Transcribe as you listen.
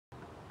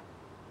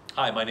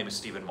Hi, my name is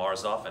Stephen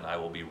Marzoff, and I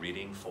will be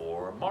reading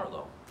for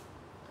Marlowe.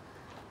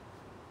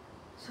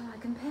 Shall I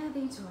compare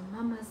thee to a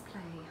mummer's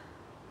play?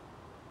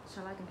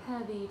 Shall I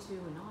compare thee to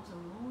an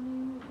autumn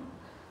morning,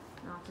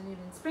 an afternoon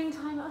in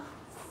springtime? Oh,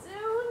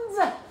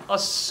 zoons! A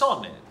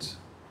sonnet?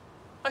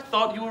 I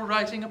thought you were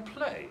writing a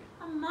play.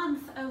 A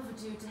month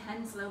overdue to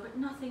Henslow, but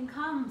nothing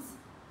comes.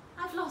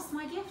 I've lost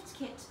my gift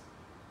kit.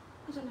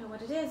 I don't know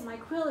what it is. My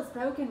quill is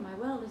broken, my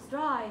well is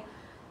dry.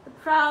 The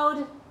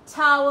proud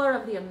tower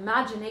of the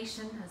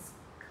imagination has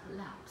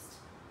collapsed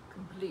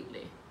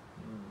completely.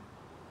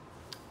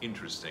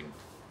 Interesting.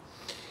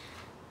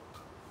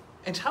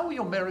 And how are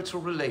your marital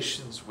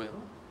relations,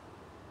 Will?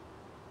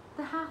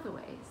 The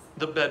Hathaways,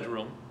 The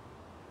bedroom?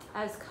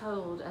 as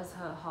cold as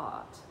her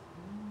heart.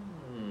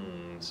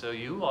 So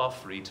you are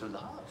free to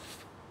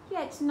love.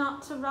 Yet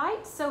not to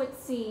write, so it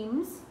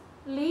seems.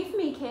 Leave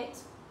me, Kit.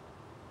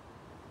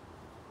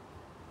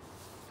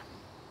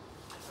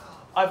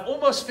 I've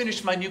almost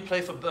finished my new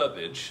play for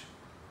Burbage.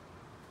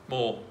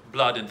 More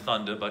blood and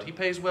thunder, but he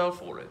pays well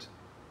for it.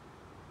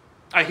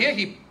 I hear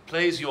he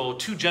plays your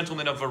Two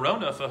Gentlemen of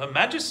Verona for Her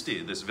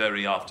Majesty this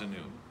very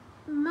afternoon.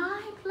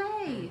 My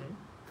play?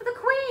 For the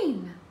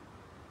Queen?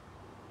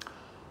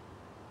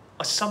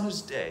 A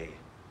summer's day.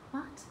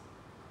 What?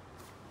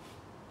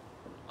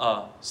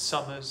 A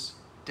summer's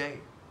day.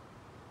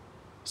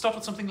 Start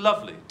with something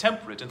lovely,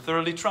 temperate, and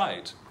thoroughly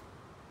tried.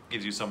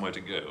 Gives you somewhere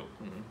to go.